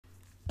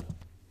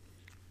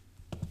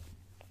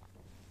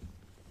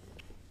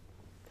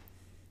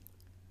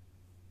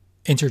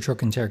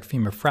Intertrochanteric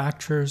femur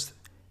fractures.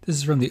 This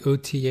is from the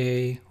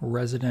OTA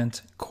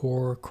Resident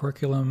Core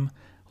Curriculum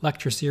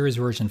Lecture Series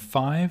version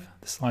 5.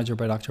 The slides are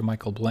by Dr.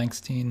 Michael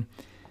Blankstein,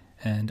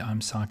 and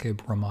I'm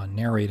Saqib Rahman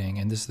narrating.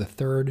 And this is the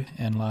third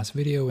and last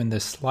video in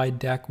this slide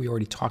deck. We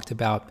already talked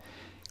about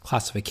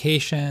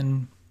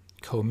classification,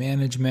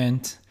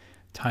 co-management,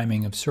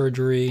 timing of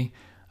surgery.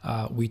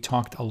 We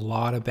talked a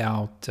lot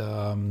about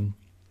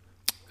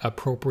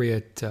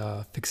appropriate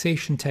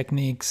fixation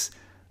techniques,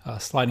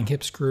 sliding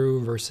hip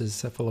screw versus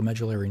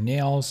cephalomedullary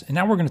nails. And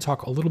now we're going to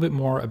talk a little bit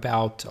more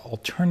about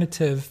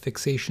alternative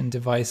fixation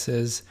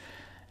devices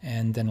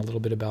and then a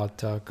little bit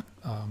about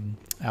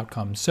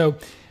outcomes. So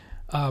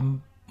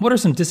what are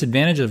some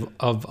disadvantages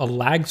of a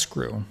lag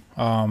screw?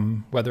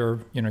 Whether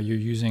you're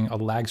using a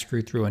lag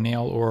screw through a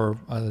nail or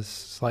a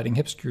sliding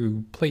hip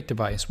screw plate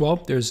device. Well,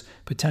 there's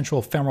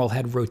potential femoral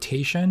head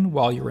rotation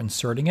while you're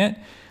inserting it.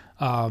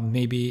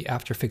 Maybe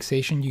after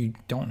fixation, you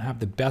don't have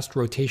the best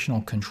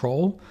rotational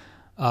control.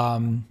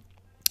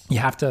 You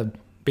have to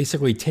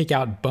basically take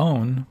out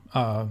bone,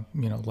 a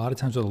lot of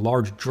times with a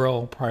large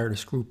drill prior to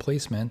screw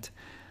placement,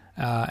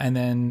 and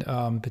then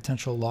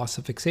potential loss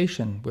of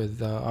fixation with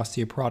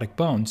osteoporotic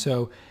bone.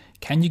 So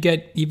can you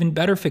get even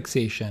better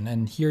fixation?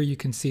 And here you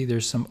can see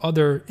there's some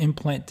other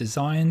implant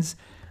designs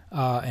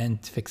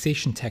and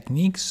fixation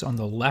techniques. On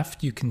the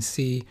left, you can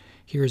see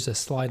here's a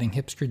sliding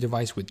hip screw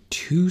device with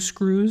 2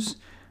 screws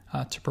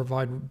to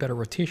provide better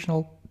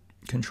rotational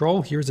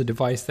control. Here's a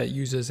device that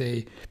uses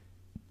a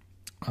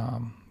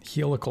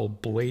helical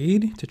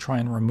blade to try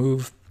and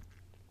remove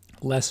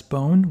less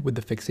bone with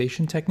the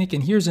fixation technique.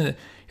 And here's a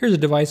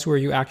device where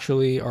you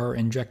actually are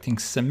injecting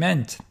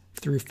cement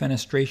through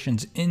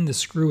fenestrations in the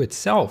screw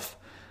itself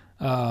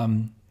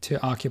to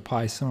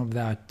occupy some of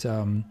that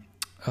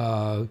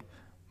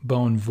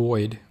bone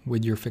void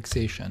with your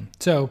fixation.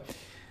 So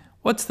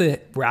what's the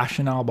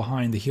rationale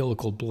behind the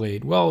helical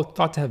blade? Well, it's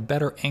thought to have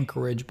better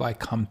anchorage by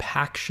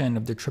compaction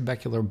of the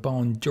trabecular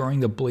bone during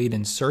the blade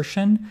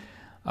insertion.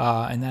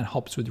 And that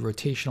helps with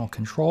rotational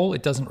control.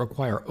 It doesn't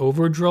require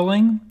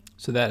over-drilling,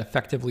 so that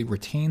effectively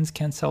retains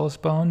cancellous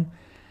bone.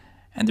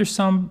 And there's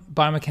some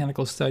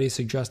biomechanical studies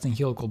suggesting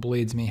helical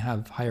blades may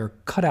have higher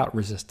cutout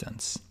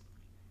resistance.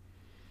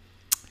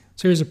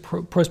 So here's a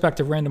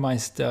prospective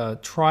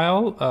randomized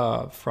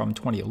trial from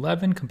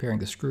 2011 comparing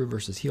the screw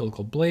versus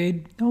helical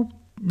blade.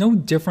 No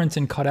difference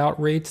in cutout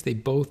rates. They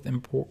both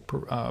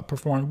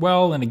performed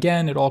well. And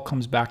again, it all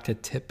comes back to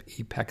tip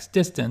apex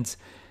distance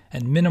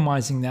and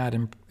minimizing that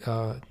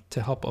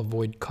to help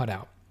avoid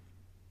cutout.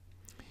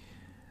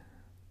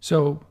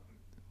 So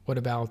what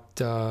about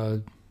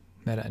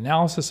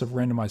meta-analysis of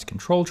randomized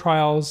control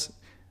trials,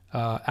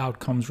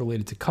 outcomes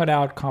related to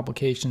cutout,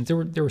 complications? They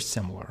were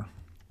similar.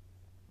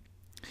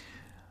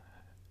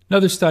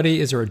 Another study,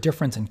 is there a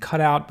difference in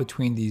cutout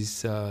between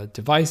these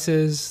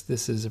devices?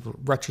 This is a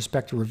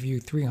retrospective review,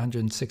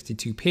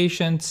 362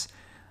 patients.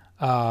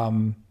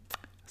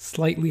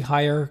 Slightly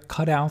higher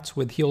cutouts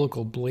with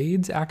helical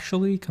blades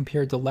actually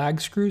compared to lag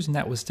screws, and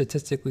that was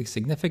statistically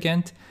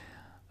significant.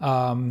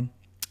 And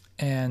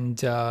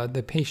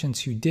the patients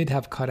who did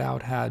have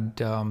cutout had,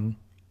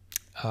 the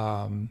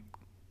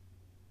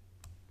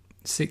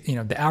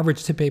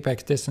average tip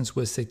apex distance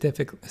was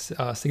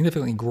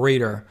significantly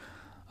greater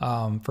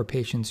for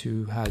patients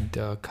who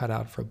had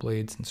cutout for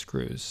blades and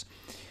screws.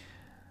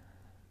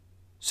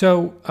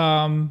 So,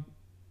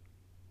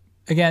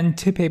 again,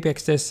 tip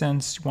apex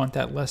distance, you want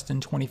that less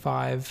than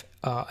 25.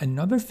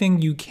 Another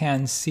thing you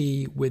can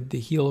see with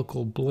the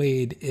helical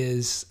blade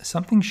is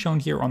something shown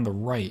here on the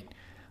right,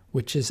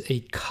 which is a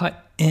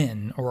cut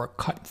in or a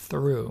cut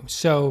through.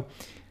 So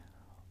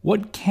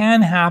what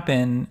can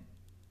happen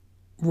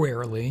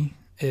rarely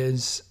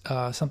is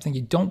something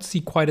you don't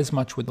see quite as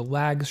much with the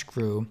lag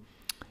screw,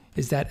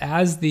 is that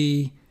as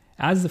the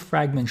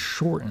fragment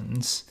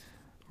shortens,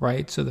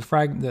 right? So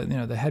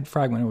the head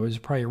fragment was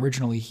probably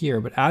originally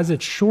here, but as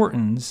it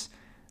shortens,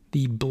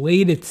 the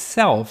blade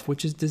itself,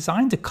 which is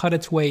designed to cut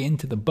its way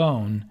into the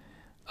bone,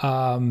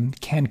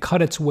 can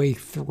cut its way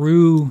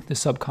through the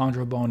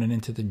subchondral bone and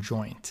into the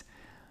joint.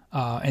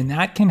 And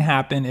that can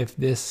happen if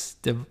the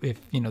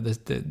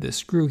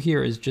screw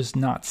here is just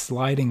not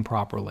sliding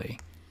properly,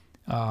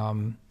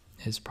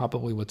 is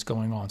probably what's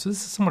going on. So this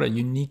is somewhat a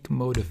unique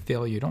mode of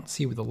failure you don't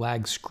see with the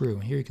lag screw.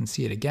 Here you can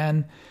see it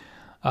again,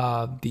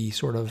 the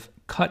sort of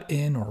cut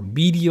in or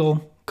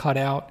medial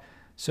cutout.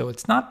 So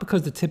it's not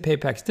because the tip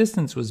apex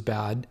distance was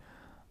bad.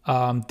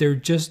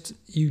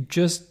 You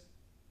just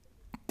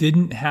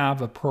didn't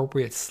have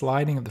appropriate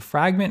sliding of the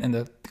fragment, and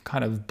the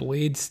kind of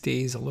blade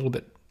stays a little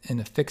bit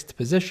in a fixed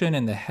position,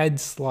 and the head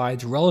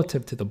slides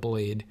relative to the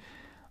blade,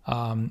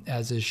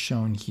 as is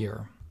shown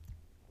here.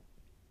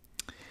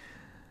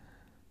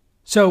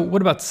 So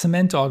what about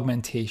cement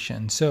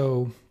augmentation?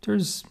 So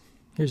here's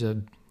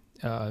a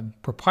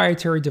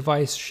proprietary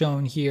device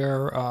shown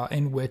here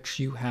in which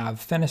you have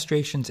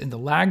fenestrations in the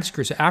lag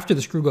screw. So after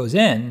the screw goes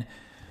in,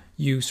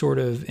 you sort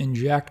of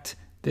inject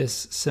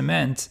this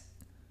cement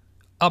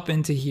up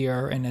into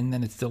here, and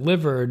then it's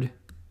delivered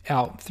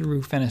out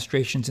through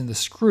fenestrations in the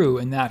screw,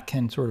 and that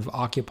can sort of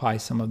occupy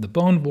some of the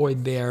bone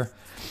void there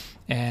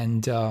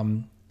and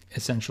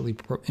essentially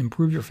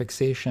improve your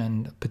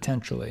fixation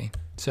potentially.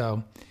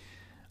 So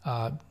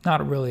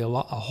not really a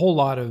whole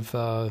lot of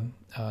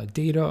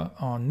data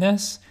on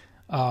this.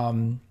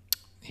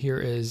 Here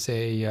is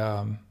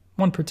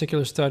one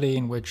particular study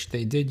in which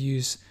they did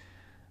use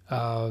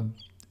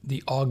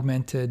the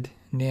augmented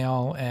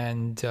nail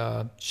and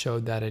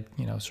showed that it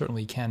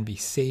certainly can be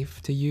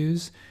safe to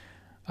use.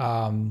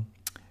 Another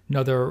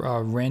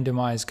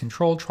randomized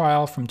control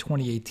trial from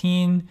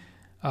 2018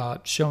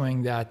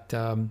 showing that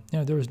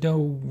there was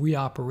no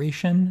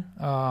reoperation,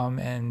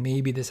 and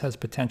maybe this has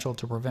potential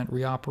to prevent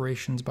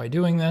reoperations by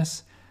doing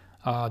this.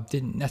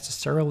 Didn't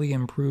necessarily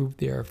improve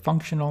their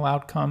functional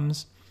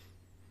outcomes.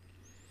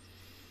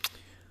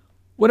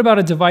 What about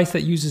a device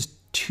that uses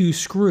 2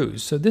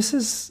 screws? So this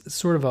is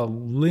sort of a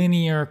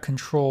linear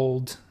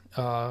controlled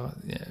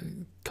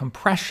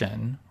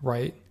compression,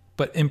 right?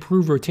 But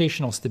improved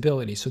rotational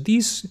stability. So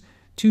these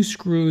 2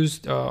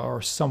 screws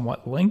are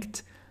somewhat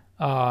linked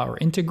or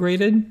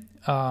integrated.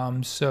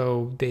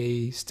 So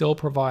they still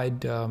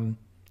provide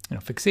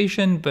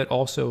fixation, but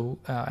also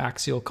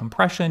axial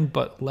compression,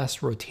 but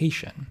less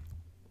rotation.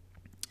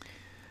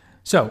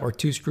 So, are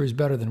 2 screws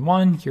better than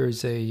 1?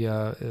 Here's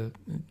a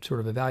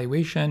sort of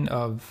evaluation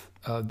of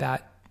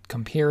that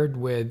compared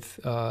with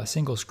a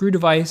single screw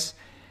device.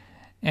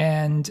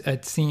 And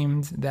it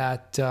seemed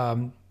that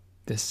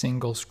the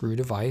single screw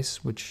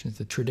device, which is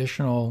the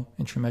traditional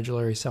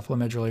intramedullary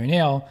cephalomedullary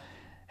nail,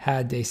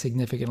 had a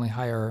significantly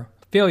higher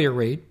failure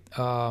rate,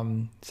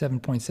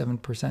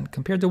 7.7%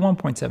 compared to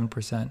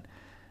 1.7%.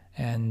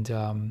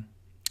 And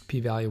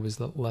p-value was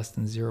less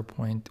than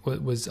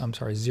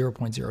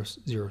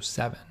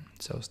 0.007,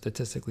 so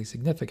statistically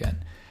significant.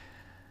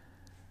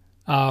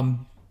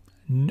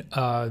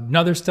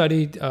 Another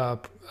study,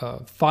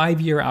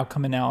 5-year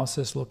outcome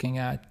analysis looking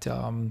at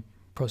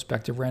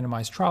prospective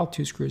randomized trial,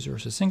 2 screws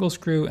versus single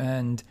screw,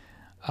 and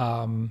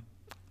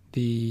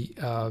the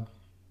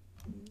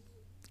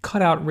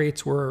cutout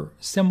rates were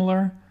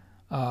similar,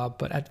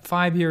 but at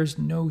 5 years,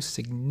 no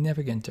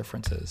significant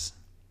differences.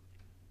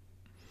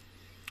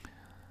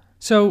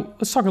 So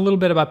let's talk a little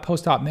bit about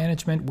post-op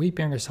management. Weight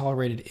bearing is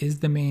tolerated is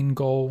the main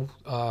goal.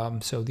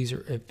 So these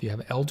are, if you have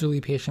an elderly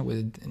patient with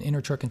an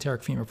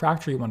intertrochanteric femur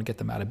fracture, you want to get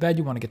them out of bed,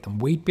 you want to get them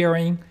weight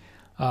bearing.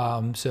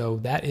 So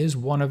that is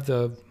one of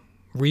the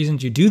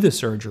reasons you do the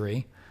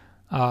surgery.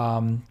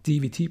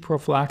 DVT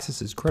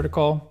prophylaxis is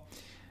critical.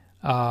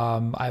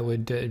 I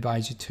would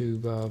advise you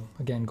to,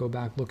 again, go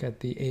back, look at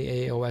the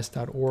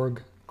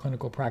AAOS.org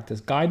clinical practice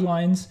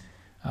guidelines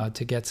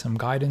to get some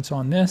guidance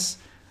on this.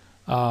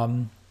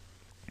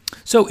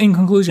 So in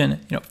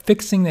conclusion,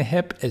 fixing the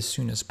hip as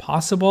soon as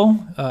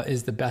possible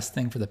is the best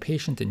thing for the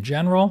patient in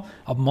general.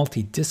 A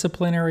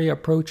multidisciplinary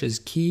approach is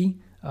key.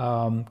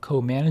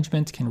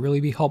 Co-management can really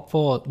be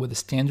helpful with a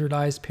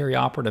standardized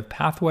perioperative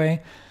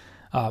pathway.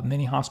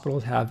 Many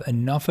hospitals have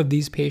enough of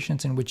these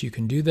patients in which you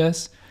can do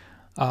this.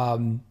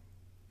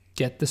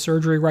 Get the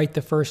surgery right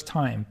the first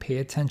time. Pay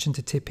attention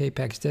to tip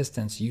apex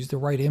distance. Use the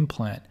right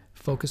implant.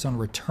 Focus on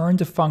return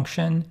to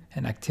function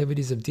and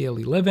activities of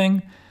daily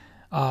living.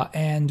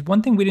 And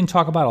one thing we didn't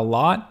talk about a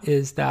lot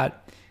is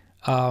that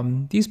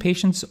these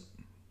patients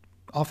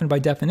often by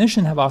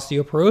definition have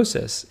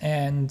osteoporosis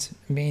and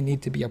may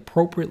need to be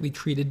appropriately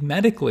treated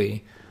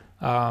medically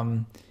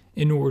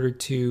in order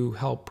to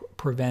help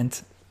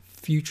prevent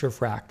future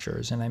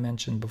fractures. And I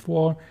mentioned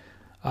before,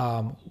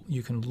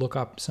 you can look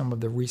up some of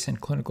the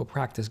recent clinical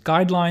practice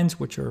guidelines,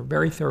 which are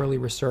very thoroughly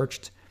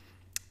researched,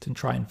 to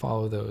try and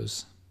follow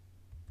those.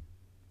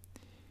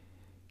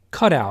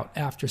 Cutout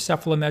after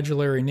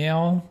cephalomedullary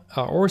nail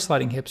or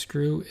sliding hip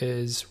screw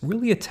is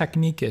really a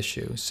technique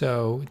issue.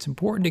 So it's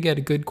important to get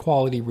a good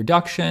quality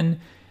reduction,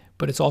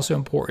 but it's also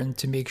important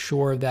to make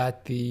sure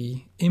that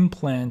the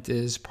implant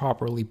is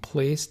properly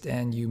placed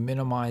and you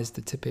minimize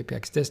the tip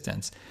apex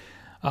distance.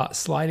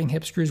 Sliding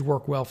hip screws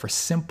work well for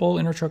simple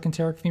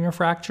intertrochanteric femur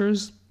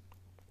fractures.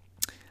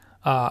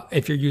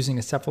 If you're using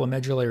a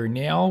cephalomedullary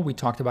nail, we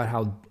talked about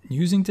how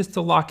using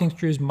distal locking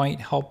screws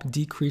might help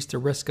decrease the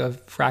risk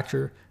of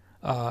fracture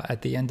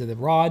at the end of the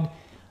rod.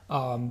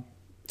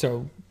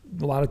 So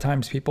a lot of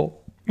times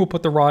people will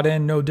put the rod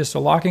in, no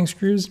distal locking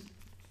screws.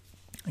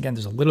 Again,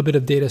 there's a little bit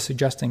of data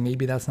suggesting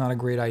maybe that's not a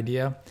great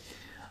idea.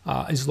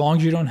 As long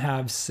as you don't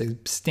have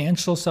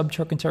substantial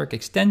subtrochanteric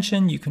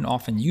extension, you can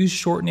often use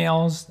short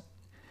nails.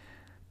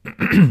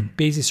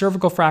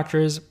 Basicervical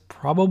fractures,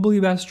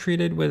 probably best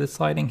treated with a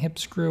sliding hip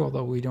screw,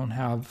 although we don't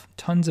have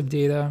tons of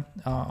data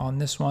on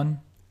this one.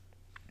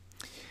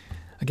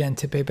 Again,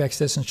 tip apex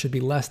distance should be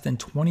less than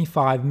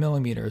 25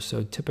 millimeters,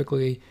 so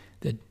typically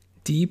the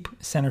deep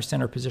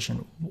center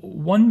position.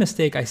 One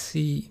mistake I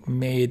see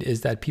made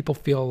is that people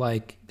feel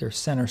like they're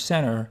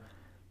center,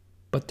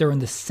 but they're in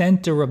the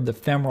center of the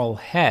femoral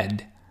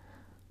head.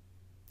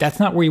 That's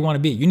not where you want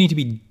to be. You need to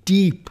be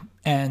deep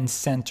and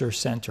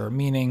center,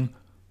 meaning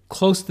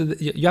close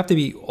to you have to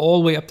be all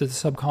the way up to the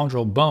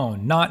subchondral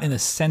bone, not in the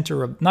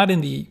center of, not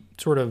in the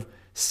sort of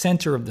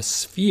center of the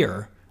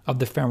sphere of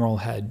the femoral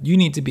head. You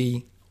need to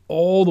be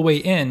all the way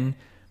in,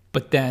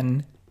 but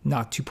then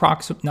not too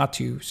not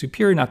too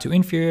superior, not too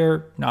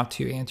inferior, not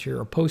too anterior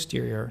or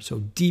posterior. So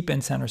deep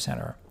in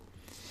center.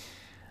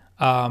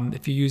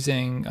 If you're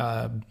using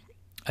a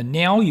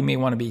nail, you may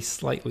want to be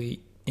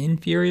slightly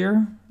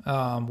inferior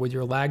with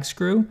your lag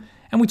screw.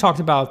 And we talked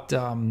about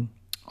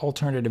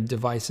alternative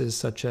devices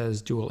such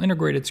as dual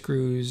integrated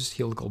screws,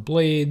 helical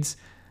blades,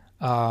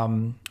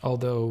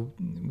 although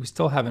we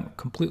still haven't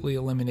completely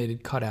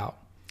eliminated cutout.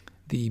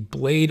 The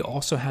blade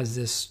also has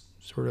this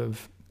sort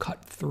of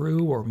cut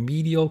through or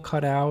medial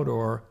cutout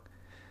or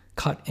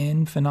cut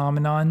in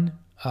phenomenon.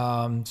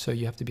 So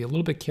you have to be a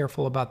little bit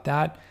careful about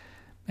that.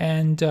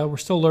 And we're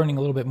still learning a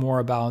little bit more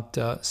about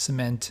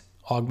cement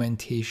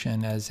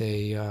augmentation as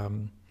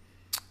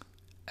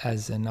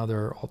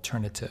another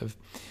alternative.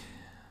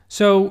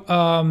 So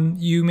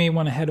you may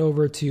want to head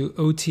over to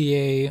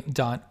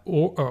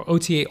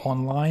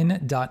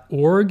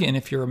OTAonline.org, and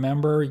if you're a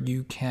member,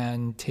 you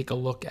can take a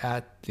look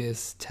at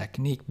this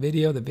technique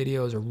video. The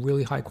videos are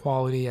really high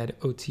quality at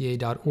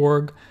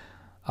OTA.org.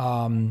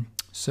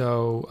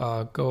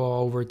 So go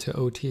over to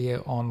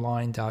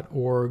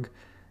OTAonline.org,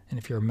 and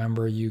if you're a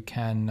member, you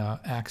can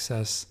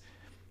access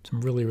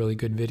some really, really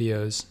good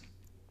videos.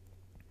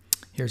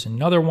 Here's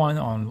another one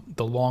on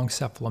the long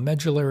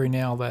cephalomedullary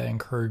nail that I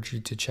encourage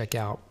you to check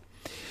out.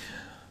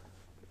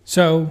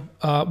 So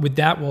with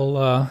that,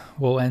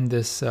 we'll end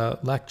this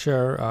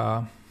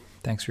lecture.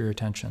 Thanks for your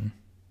attention.